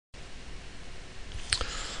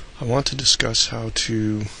I want to discuss how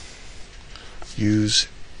to use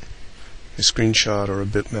a screenshot or a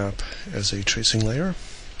bitmap as a tracing layer.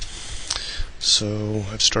 So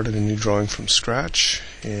I've started a new drawing from scratch,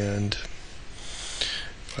 and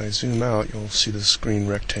if I zoom out you'll see this green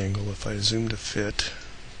rectangle. If I zoom to fits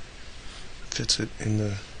it in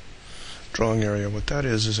the drawing area. What that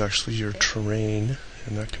is actually your terrain,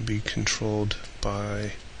 and that can be controlled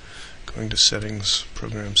by going to settings,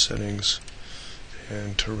 program settings,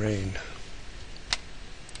 and terrain.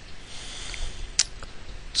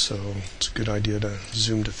 So it's a good idea to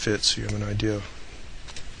zoom to fit so you have an idea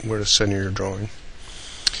where to center your drawing.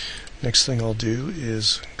 Next thing I'll do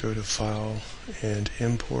is go to File and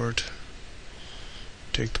Import,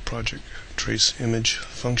 take the Project Trace Image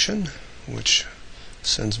function, which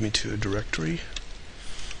sends me to a directory,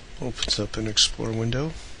 opens up an Explorer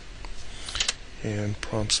window, and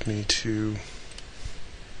prompts me to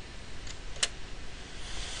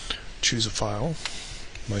choose a file.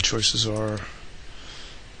 My choices are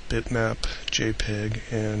bitmap, JPEG,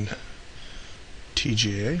 and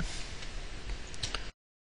TGA.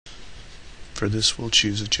 For this we'll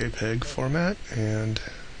choose a JPEG format and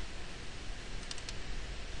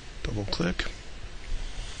double click.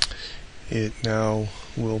 It now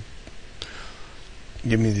will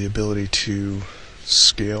give me the ability to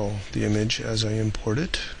scale the image as I import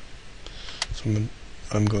it. So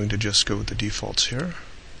I'm going to just go with the defaults here,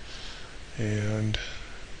 and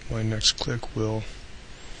my next click will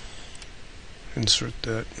insert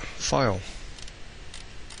that file.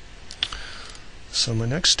 So my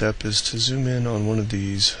next step is to zoom in on one of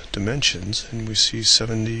these dimensions, and we see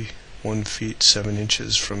 71 feet 7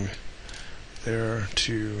 inches from there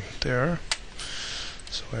to there.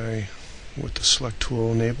 So I, with the select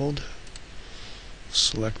tool enabled,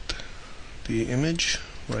 select the image,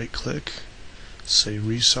 right click, say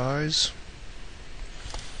resize.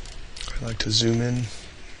 I like to zoom in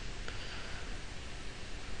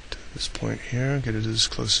to this point here, get it as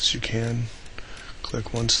close as you can.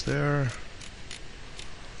 Click once there,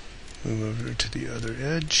 move over to the other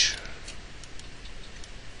edge,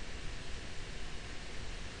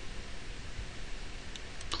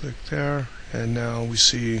 click there, and now we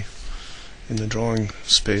see in the drawing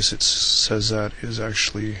space it says that is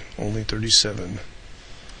actually only 37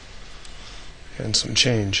 and some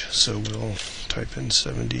change. So we'll type in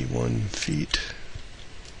 71 feet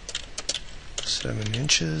 7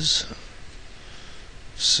 inches,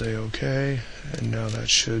 say OK, and now that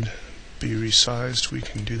should be resized. We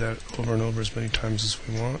can do that over and over as many times as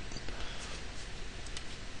we want.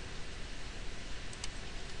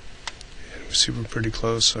 And we see we're pretty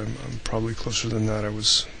close. I'm probably closer than that. I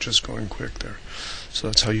was just going quick there. So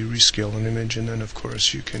that's how you rescale an image, and then of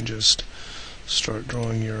course you can just start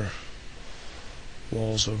drawing your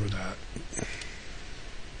walls over that.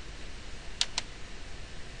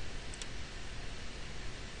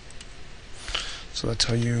 So that's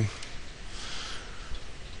how you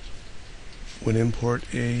would import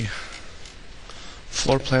a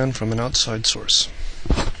floor plan from an outside source.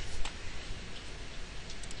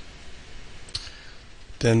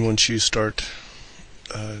 Then once you start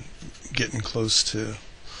getting close to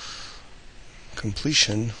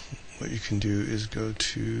completion, what you can do is go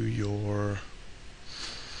to your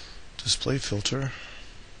display filter,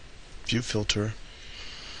 view filter,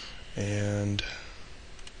 and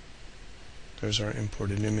there's our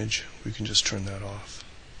imported image. We can just turn that off,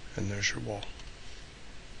 and there's your wall.